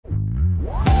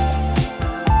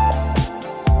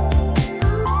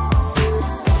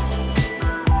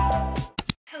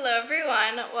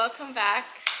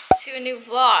to a new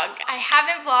vlog. I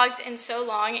haven't vlogged in so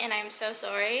long and I'm so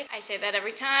sorry. I say that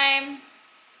every time.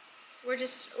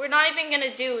 We're not even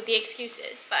gonna do the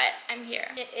excuses, but I'm here.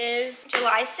 It is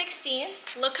July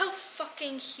 16th. Look how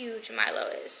fucking huge Milo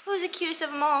is. Who's the cutest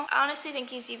of them all? I honestly think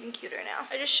he's even cuter now.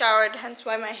 I just showered, hence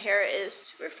why my hair is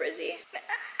super frizzy.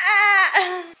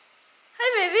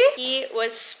 Hi, baby. He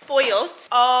was spoiled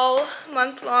all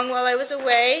month long while I was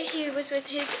away. He was with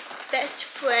his best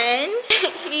friend.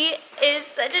 He is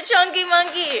such a chunky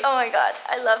monkey. Oh my god,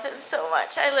 I love him so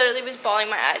much. I literally was bawling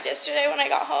my eyes yesterday when I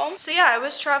got home. So yeah, I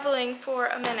was traveling for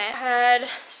a minute. Had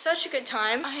such a good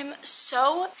time. I'm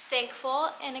so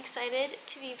thankful and excited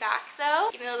to be back though.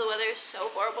 Even though the weather is so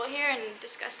horrible here and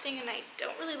disgusting and I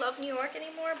don't really love New York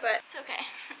anymore, but it's okay.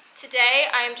 Today,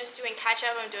 I'm just doing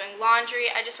catch-up, I'm doing laundry.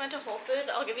 I just went to Whole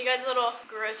Foods. I'll give you guys a little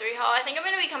grocery haul. I think I'm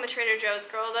gonna become a Trader Joe's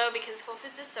girl though because Whole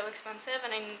Foods is so expensive and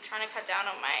I'm trying to cut down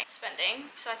on my spending.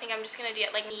 So I think I'm just gonna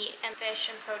get like meat and fish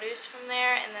and produce from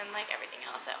there and then like everything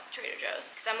else at Trader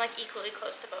Joe's because I'm like equally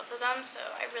close to both of them, so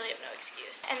I really have no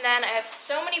excuse. And then I have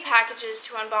so many packages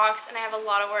to unbox and I have a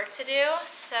lot of work to do.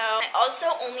 So I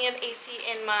also only have AC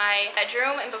in my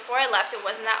bedroom and before I left it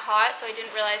wasn't that hot, so I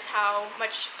didn't realize how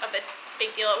much of a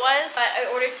big deal it was, but I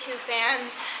ordered 2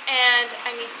 fans and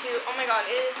I need to, oh my god,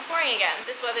 it is pouring again.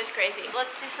 This weather's crazy.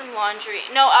 Let's do some laundry.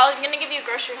 No, I'm gonna give you a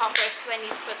grocery haul first because I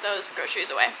need to put those groceries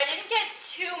away. I didn't get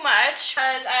too much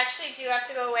because I actually do have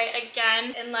to go away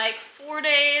again in like 4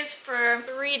 days for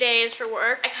 3 days for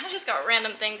work. I kind of just got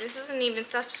random things. This isn't even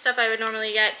stuff I would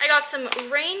normally get. I got some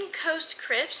Raincoast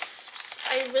crisps.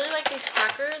 I really like these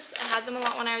crackers. I had them a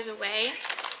lot when I was away.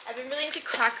 I've been really into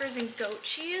crackers and goat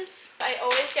cheese. I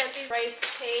always get these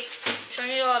rice cakes. I'm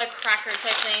showing you a lot of cracker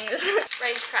type things.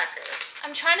 Rice crackers.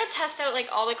 I'm trying to test out like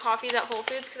all the coffees at Whole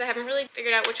Foods because I haven't really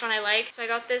figured out which one I like. So I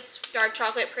got this dark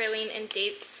chocolate praline and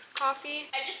dates coffee.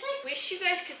 I just like wish you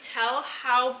guys could tell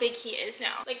how big he is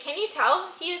now. Like, can you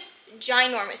tell? He is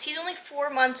ginormous. He's only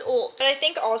 4 months old. But I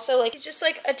think also like he's just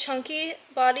like a chunky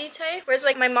body type. Whereas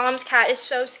like my mom's cat is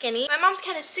so skinny. My mom's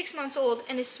cat is 6 months old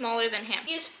and is smaller than him.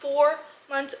 He is 4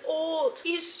 months old.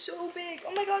 He's so big.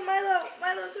 Oh my god, Milo.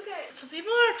 Milo's okay. So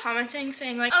people are commenting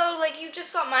saying like, oh, like you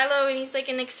just got Milo and he's like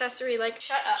an accessory. Like,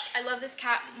 shut up. I love this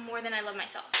cat more than I love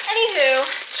myself.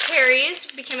 Anywho,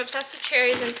 cherries. Became obsessed with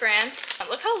cherries in France.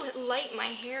 Look how light my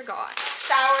hair got.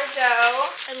 Sourdough.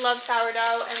 I love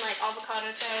sourdough and like avocado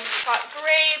toast. Got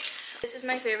grapes. This is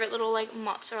my favorite little like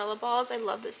mozzarella balls. I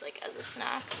love this like as a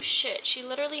snack. Oh, shit, she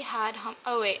literally had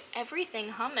oh wait,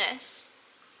 everything hummus.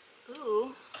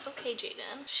 Ooh, okay,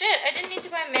 Jaden. Shit, I didn't need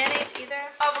to buy mayonnaise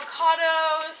either.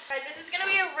 Avocados. Guys, this is gonna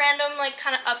be a random, like,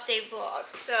 kind of update vlog.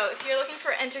 So, if you're looking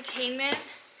for entertainment,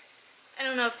 I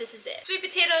don't know if this is it. Sweet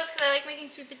potatoes, because I like making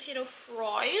sweet potato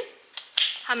fries.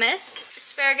 Hummus.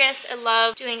 Asparagus. I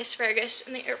love doing asparagus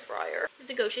in the air fryer. This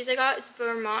is the goat cheese I got. It's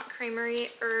Vermont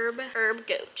Creamery herb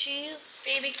goat cheese.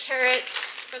 Baby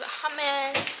carrots for the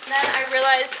hummus. And then I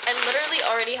realized I literally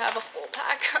already have a whole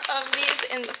pack of these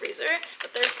in the freezer,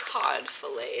 but they're cod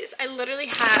fillets. I literally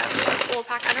have a whole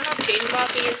pack. I don't know if Jaden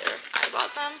bought these or if I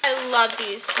bought them. I love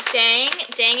these. Dang,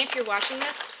 if you're watching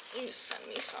this, please send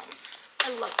me some. I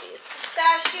love these.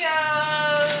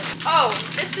 Pistachios. Oh,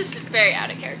 this is very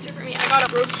out of character for me. I got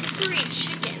a rotisserie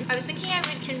chicken. I was thinking I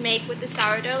could make with the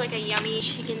sourdough like a yummy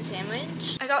chicken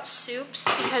sandwich. I got soups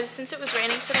because since it was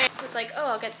raining today, I was like,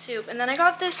 oh, I'll get soup. And then I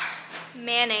got this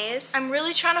mayonnaise. I'm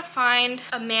really trying to find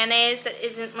a mayonnaise that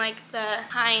isn't like the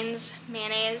Heinz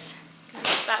mayonnaise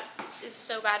because that is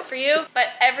so bad for you.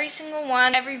 But every single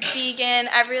one, every vegan,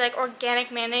 every like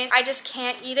organic mayonnaise, I just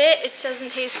can't eat it. It doesn't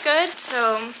taste good.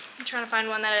 So I'm trying to find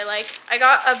one that I like. I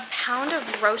got a pound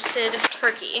of roasted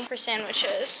turkey for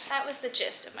sandwiches. That was the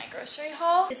gist of my grocery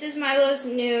haul. This is Milo's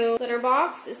new litter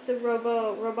box. It's the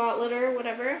robot litter,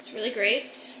 whatever. It's really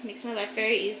great. Makes my life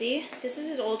very easy. This is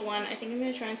his old one. I think I'm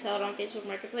gonna try and sell it on Facebook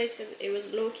Marketplace because it was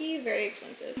low-key very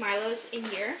expensive. Milo's in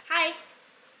here. Hi.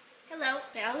 Hello.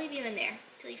 Okay, I'll leave you in there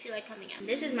until you feel like coming out.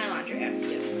 This is my laundry I have to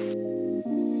do.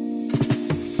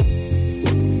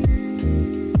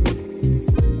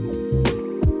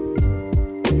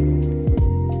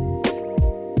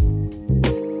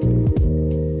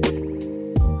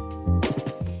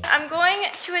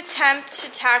 To attempt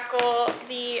to tackle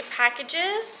the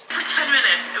packages. For 10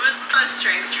 minutes. It was a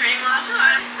strength training last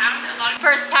time.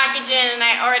 First package in and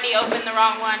I already opened the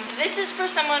wrong one. This is for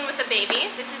someone with a baby.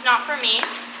 This is not for me.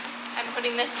 I'm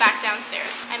putting this back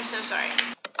downstairs. I'm so sorry.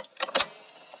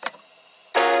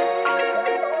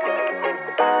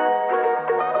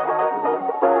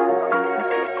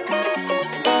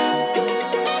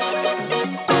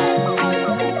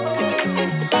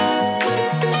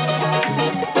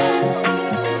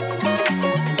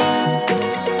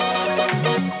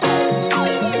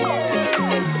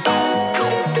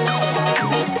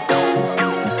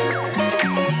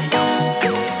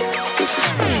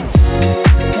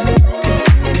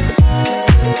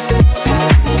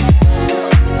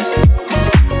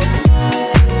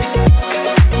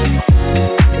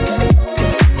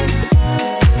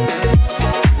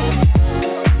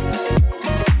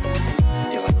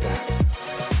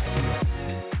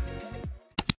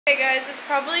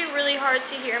 hard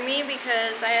to hear me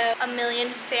because I have a million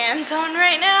fans on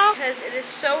right now because it is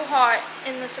so hot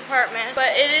in this apartment. But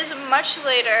it is much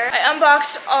later. I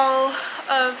unboxed all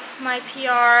of my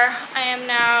PR. I am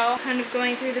now kind of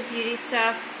going through the beauty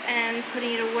stuff and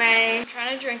putting it away. I'm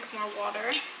trying to drink more water.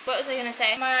 What was I gonna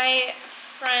say? My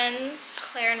friends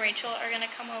Claire and Rachel are gonna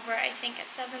come over, I think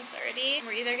at 7:30.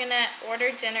 We're either gonna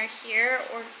order dinner here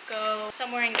or go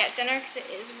somewhere and get dinner because it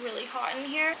is really hot in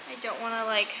here. I don't want to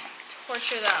like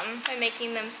torture them by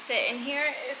making them sit in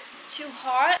here. If it's too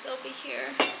hot, they'll be here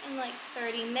in like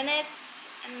 30 minutes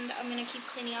and I'm gonna keep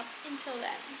cleaning up until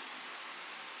then.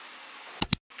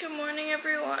 Good morning,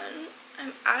 everyone.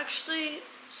 I'm actually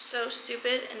so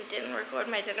stupid and didn't record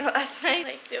my dinner last night.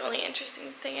 Like the only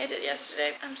interesting thing I did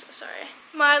yesterday. I'm so sorry.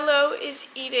 Milo is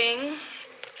eating.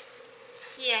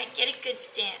 Yeah, get a good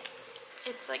stance.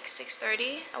 It's like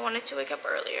 6:30. I wanted to wake up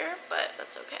earlier, but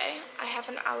that's okay. I have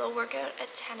an aloe workout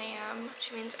at 10 a.m.,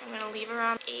 which means I'm gonna leave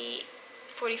around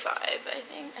 8:45, I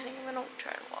think. I think I'm gonna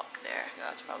try and walk there.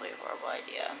 That's probably a horrible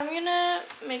idea. I'm gonna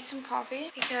make some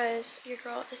coffee because your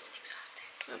girl is exhausted.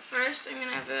 But first, I'm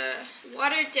gonna have a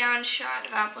watered down shot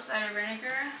of apple cider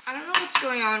vinegar. I don't know what's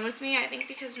going on with me. I think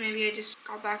because maybe I just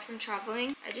got back from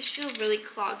traveling. I just feel really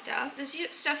clogged up. This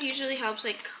stuff usually helps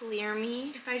like clear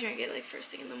me if I drink it like first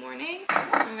thing in the morning. So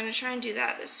I'm gonna try and do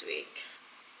that this week.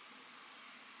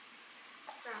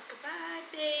 Rock-a-bye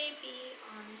baby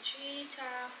on the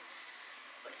treetop.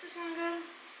 What's the song go?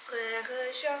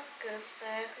 Frère Jacques,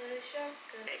 Frère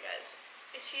Jacques. Okay guys,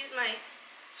 excuse my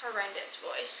horrendous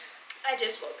voice. I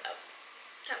just woke up.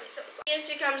 Tell me something. He has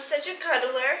become such a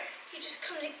cuddler. He just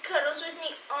comes and cuddles with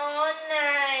me all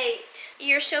night.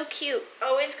 You're so cute.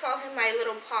 Always call him my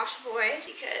little posh boy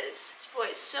because this boy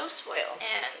is so spoiled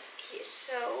and he is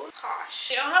so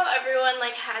posh. You know how everyone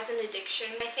like has an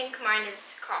addiction? I think mine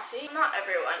is coffee. Not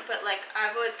everyone, but like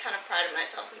I've always kind of prided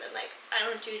myself and been like, I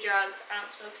don't do drugs, I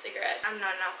don't smoke cigarettes, I'm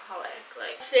not an alcoholic.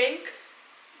 Like I think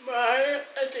my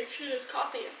addiction is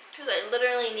coffee because I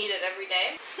literally need it every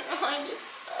day. I just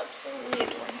absolutely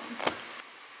adore him.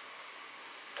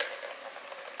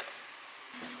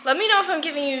 Let me know if I'm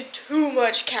giving you too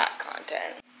much cat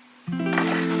content.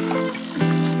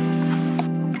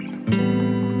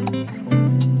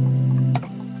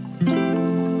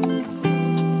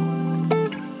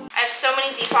 I have so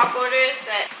many Depop orders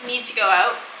that need to go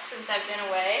out since I've been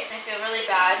away. I feel really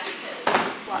bad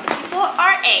because a lot of people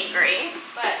are angry,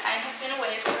 but I have been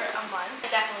away for a month. I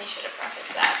definitely should have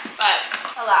prefaced that, but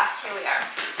alas, here we are.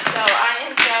 So I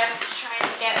am just trying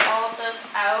to get all of those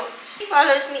out. He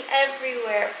follows me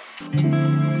everywhere.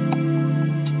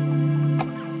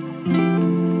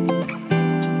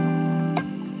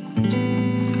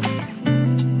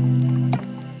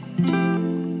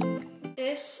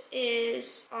 This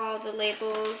is all the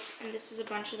labels and this is a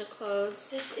bunch of the clothes.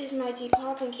 This is my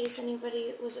Depop in case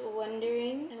anybody was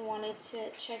wondering and wanted to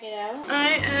check it out.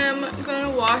 I am gonna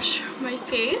wash my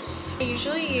face. I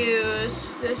usually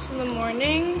use this in the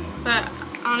morning, but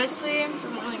honestly, it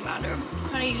doesn't really matter.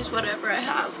 I'm gonna use whatever I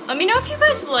have. Let me know if you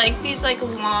guys like these like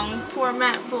long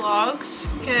format vlogs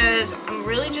because I'm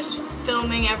really just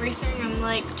filming everything. I'm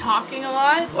like talking a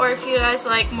lot, or if you guys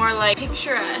like more like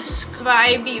picturesque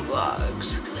vibey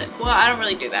vlogs. Well, I don't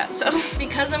really do that, so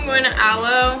because I'm going to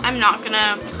Aloe, I'm not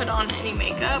gonna put on any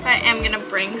makeup. I am gonna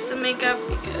bring some makeup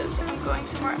because I'm going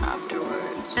somewhere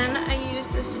afterwards. And I use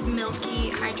this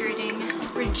milky hydrating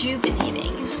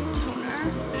rejuvenating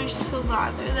toner. I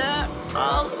slather that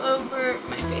all over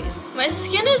my face. My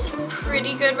skin is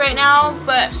pretty good right now,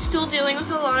 but still dealing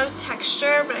with a lot of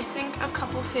texture, but I think a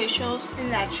couple facials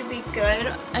and that should be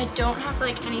good. I don't have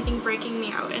like anything breaking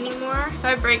me out anymore. If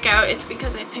I break out, it's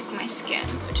because I pick my skin,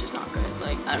 which is not good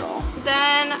like at all.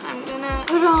 Then I'm gonna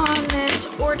put on this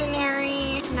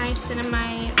Ordinary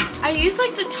Niacinamide. I use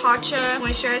like the Tatcha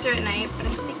moisturizer at night, but I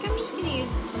think I'm just gonna use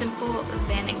Simple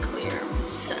Vaniclear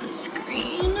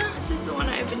sunscreen. This is the one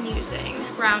I've been using,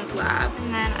 Round Lab,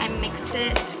 and then I mix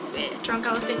it with Drunk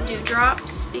Elephant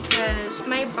Dewdrops because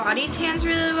my body tans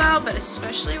really well, but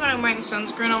especially when I'm wearing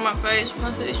sunscreen on my face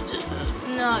does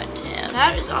not tan.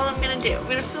 That is all I'm gonna do. I'm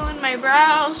gonna fill in my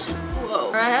brows.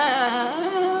 Whoa,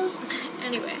 brows.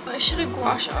 Anyway, I should have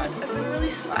gua shot. I've been really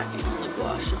slacking on the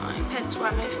gua shine, hence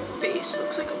why my face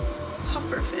looks like a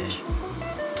puffer fish.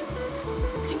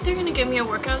 I think they're gonna give me a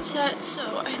workout set,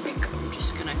 so I think I'm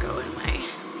just gonna go in my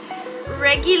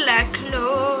regular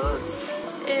clothes.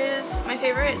 This is my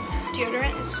favorite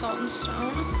deodorant is Salt and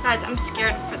Stone. Guys, I'm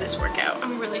scared for this workout.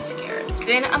 I'm really scared. It's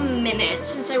been a minute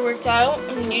since I worked out,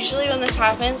 and usually when this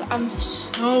happens, I'm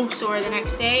so sore the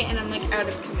next day and I'm like out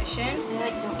of commission. I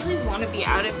like don't really want to be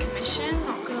out of commission,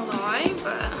 not gonna lie,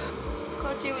 but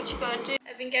gotta do what you gotta do.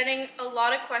 I've been getting a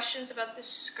lot of questions about this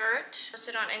skirt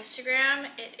posted on Instagram.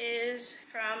 It is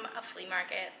from a flea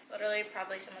market. Literally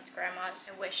probably someone's grandma's.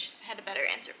 I wish I had a better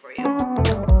answer for you.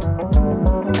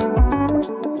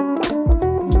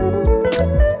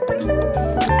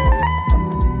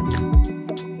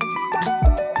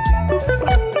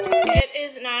 It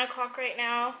is 9 o'clock right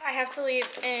now. I have to leave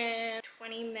in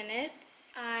 20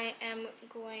 minutes. I am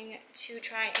going to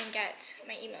try and get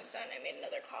my emails done. I made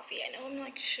another coffee. I know I'm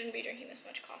like shouldn't be drinking this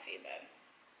much coffee, but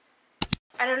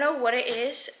I don't know what it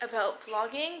is about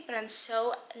vlogging, but I'm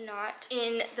so not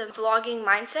in the vlogging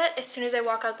mindset. As soon as I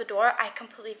walk out the door, I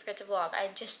completely forget to vlog. I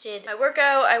just did my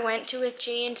workout. I went to with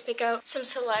Jane to pick out some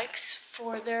selects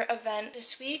for their event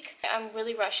this week. I'm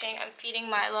really rushing. I'm feeding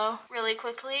Milo really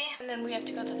quickly, and then we have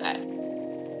to go to the vet.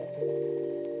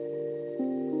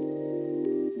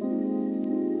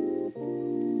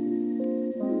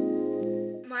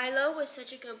 Milo was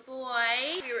such a good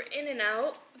boy. We were in and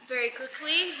out very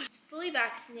quickly. He's fully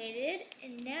vaccinated,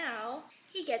 and now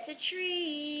he gets a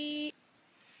treat.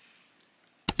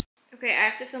 Okay, I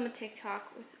have to film a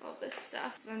TikTok with all this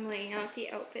stuff. So I'm laying out the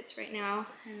outfits right now,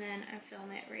 and then I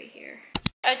film it right here.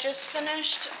 I just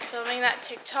finished filming that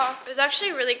TikTok. It was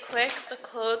actually really quick. The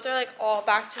clothes are like all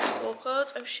back to school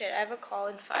clothes. Oh shit, I have a call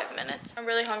in 5 minutes. I'm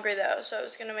really hungry though, so I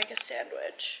was gonna make a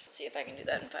sandwich. Let's see if I can do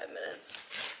that in 5 minutes.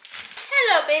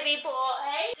 Hello, baby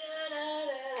boy.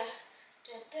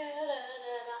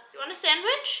 You want a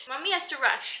sandwich? Mommy has to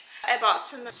rush. I bought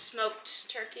some smoked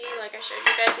turkey like I showed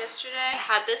you guys yesterday. I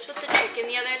had this with the chicken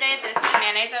the other day, this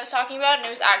mayonnaise I was talking about, and it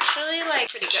was actually like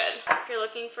pretty good. If you're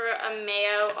looking for a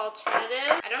mayo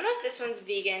alternative. I don't know if this one's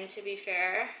vegan, to be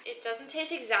fair. It doesn't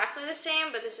taste exactly the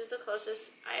same, but this is the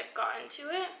closest I've gotten to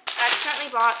it. I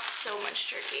accidentally bought so much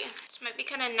turkey. This might be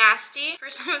kind of nasty for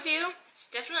some of you. This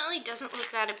definitely doesn't look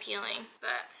that appealing,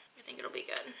 but I think it'll be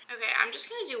good. Okay, I'm just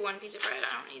gonna do one piece of bread. I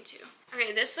don't need two.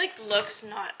 Okay, this like looks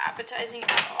not appetizing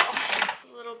at all.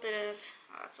 A little bit of,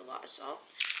 oh, that's a lot of salt.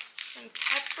 Some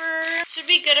pepper. This would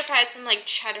be good if I had some like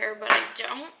cheddar, but I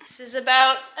don't. This is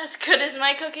about as good as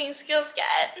my cooking skills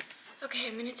get. Okay,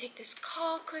 I'm gonna take this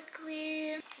call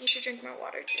quickly. Need to drink more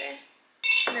water today.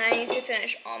 And then I need to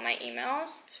finish all my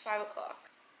emails. It's 5 o'clock.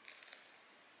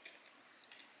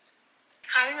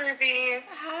 Hi, Ruby.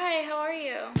 Hi, how are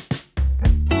you?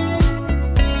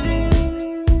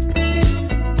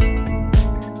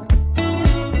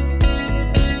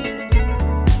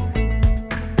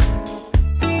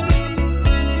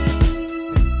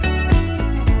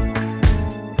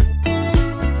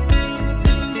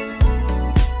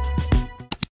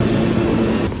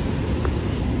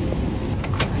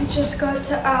 Just got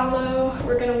to Aloe.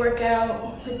 We're gonna work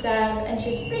out with Deb, and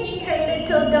she's bringing her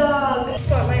little dog.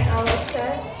 Got my Aloe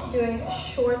set. Doing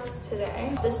shorts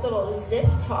today. This little zip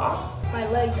top. My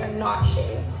legs are not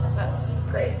shaved. That's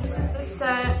great. This is the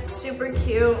set. Super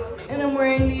cute. And I'm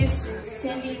wearing these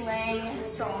Sandy Lang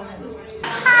Solomons.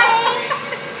 Hi.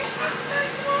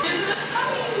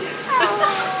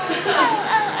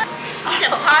 He's a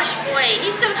posh boy.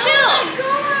 He's so chill.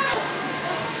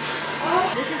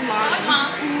 This is Mom.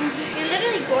 You're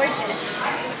literally gorgeous.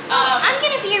 I'm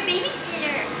gonna be your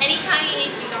babysitter. Anytime you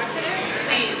need to be dog sitter,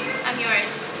 please, I'm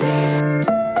yours.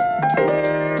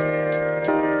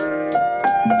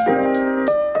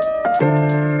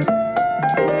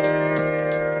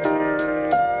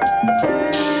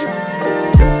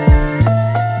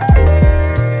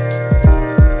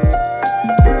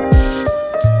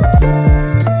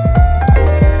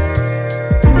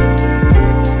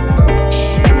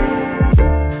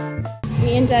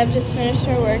 Deb just finished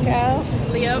her workout.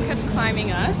 Leo kept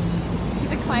climbing us.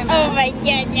 He's a climber. Oh my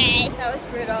goodness. That was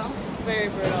brutal. Very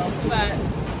brutal, but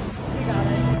we got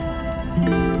it.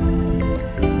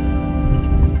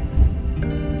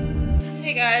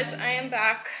 Hey guys, I am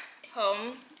back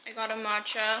home. I got a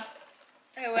matcha.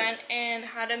 I went and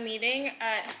had a meeting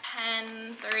at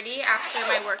 10:30 after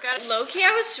my workout. Low-key,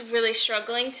 I was really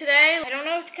struggling today. I don't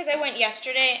know if it's because I went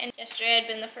yesterday, and yesterday had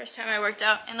been the first time I worked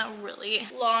out in a really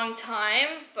long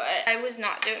time, but I was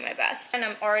not doing my best, and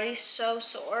I'm already so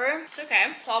sore. It's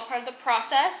okay. It's all part of the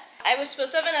process. I was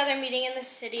supposed to have another meeting in the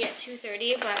city at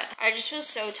 2:30, but I just was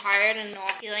so tired and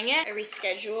not feeling it. I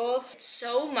rescheduled. It's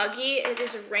so muggy. It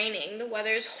is raining. The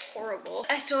weather is horrible.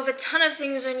 I still have a ton of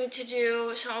things I need to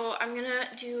do, so I'm gonna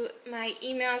do my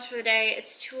emails for the day.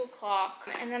 It's 2 o'clock,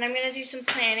 and then I'm gonna do some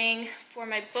planning for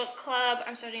my book club.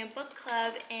 I'm starting a book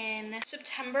club in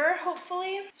September,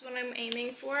 hopefully. That's what I'm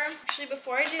aiming for. Actually,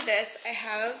 before I do this, I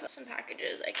have some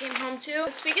packages I came home to.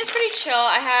 This week is pretty chill.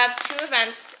 I have 2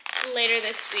 events later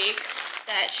this week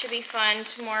That should be fun.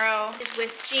 Tomorrow is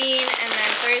with Jean, and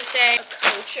then Thursday a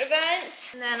coach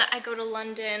event. And then I go to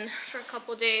London for a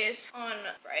couple days on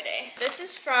Friday. This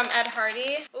is from Ed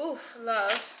Hardy. Oof,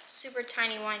 love. Super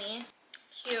tiny whiny.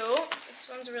 Cute.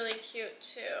 This one's really cute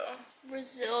too.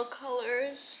 Brazil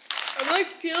colors. I'm like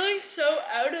feeling so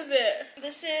out of it.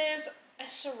 This is a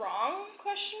sarong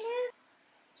question mark.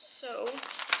 So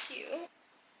cute.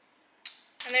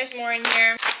 And there's more in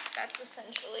here. That's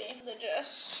essentially the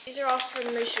gist. These are all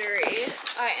from Missouri.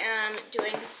 I am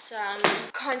doing some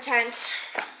content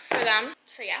for them.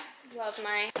 So yeah, love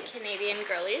my Canadian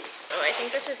girlies. Oh, I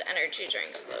think this is energy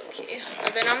drinks, low-key.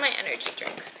 I've been on my energy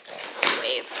drink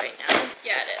wave right now.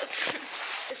 Yeah, it is.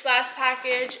 This last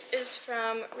package is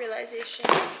from Realization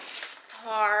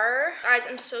Par. Guys,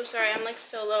 I'm so sorry. I'm like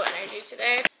so low energy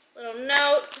today. Little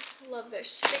note. Love their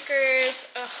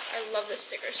stickers. Oh, I love this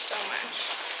sticker so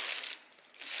much.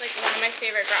 It's like one of my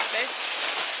favorite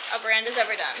graphics a brand has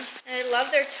ever done. And I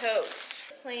love their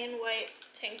totes. Plain white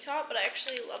tank top, but I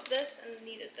actually love this and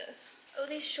needed this. Oh,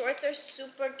 these shorts are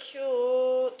super cute.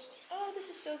 Oh, this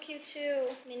is so cute too.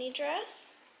 Mini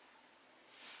dress.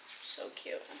 So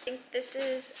cute. I think this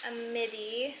is a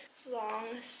midi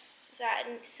long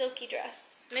satin silky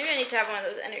dress. Maybe I need to have one of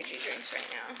those energy drinks right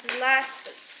now. Last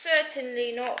but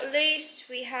certainly not least,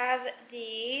 we have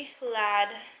the plaid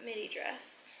midi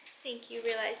dress. Thank you,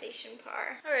 Realization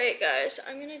Par. Alright guys,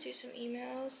 I'm gonna do some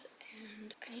emails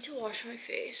and I need to wash my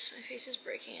face. My face is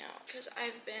breaking out because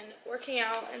I've been working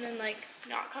out and then like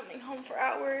not coming home for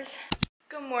hours.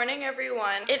 Good morning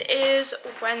everyone. It is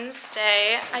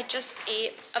Wednesday. I just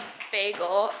ate a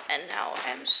bagel and now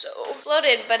I'm so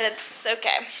bloated, but it's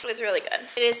okay. It was really good.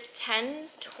 It is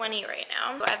 10:20 right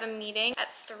now. I have a meeting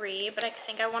at 3, but I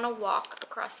think I want to walk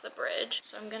across the bridge.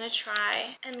 So I'm gonna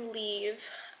try and leave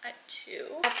at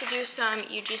 2. I have to do some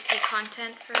UGC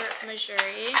content for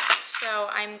Missouri, so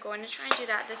I'm going to try and do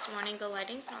that this morning. The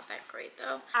lighting's not that great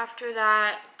though. After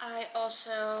that, I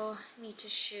also need to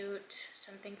shoot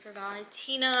something for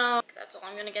Valentino. That's all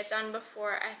I'm gonna get done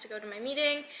before I have to go to my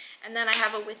meeting, and then I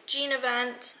have a With Jean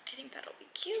event. I think that'll be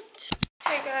cute.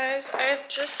 Hey guys, I've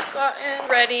just gotten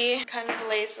ready kind of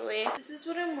lazily. This is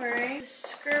what I'm wearing. The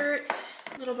skirt,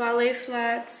 little ballet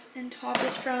flats, and top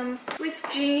is from With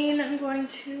Jean. I'm going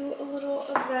to a little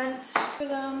event for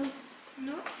them. I'm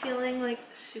not feeling like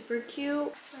super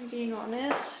cute, if I'm being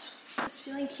honest. I was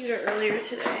feeling cuter earlier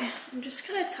today. I'm just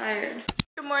kind of tired.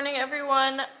 Good morning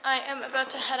everyone. I am about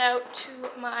to head out to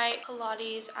my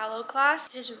Pilates Aloe class.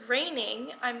 It is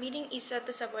raining. I'm meeting Issa at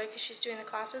the subway because she's doing the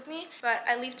class with me, but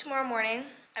I leave tomorrow morning.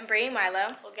 I'm bringing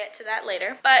Milo. We'll get to that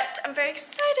later, but I'm very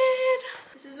excited.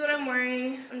 This is what I'm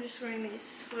wearing. I'm just wearing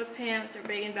these sweatpants. They're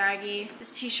big and baggy.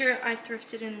 This t-shirt I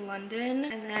thrifted in London,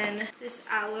 and then this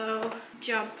Aloe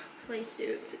jump play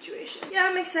suit situation. Yeah,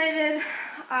 I'm excited.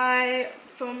 I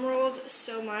foam rolled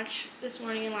so much this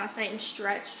morning and last night and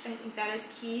stretched. I think that is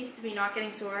key to me not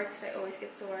getting sore because I always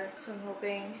get sore. So I'm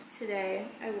hoping today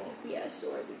I won't be as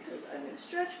sore because I'm gonna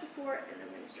stretch before and I'm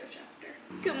gonna stretch after.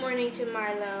 Good morning to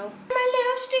Milo. My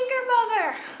little stinker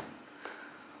brother.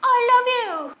 I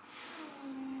love you.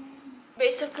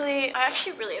 Basically, I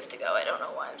actually really have to go. I don't know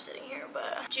why I'm sitting here,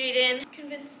 but Jaden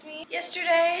convinced me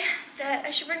yesterday that I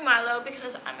should bring Milo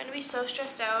because I'm gonna be so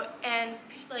stressed out and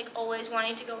like always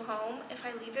wanting to go home if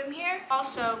I leave him here.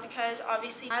 Also, because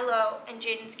obviously Milo and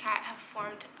Jaden's cat have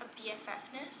formed a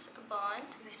BFF-ness, a bond.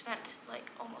 They spent like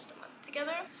almost a month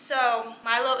together. So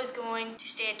Milo is going to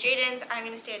stay at Jaden's. I'm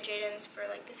gonna stay at Jaden's for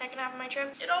like the second half of my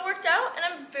trip. It all worked out and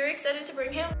I'm very excited to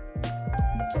bring him.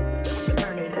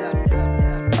 Turn it up.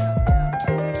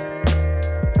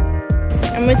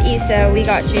 I'm with Issa. We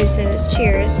got juices.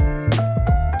 Cheers.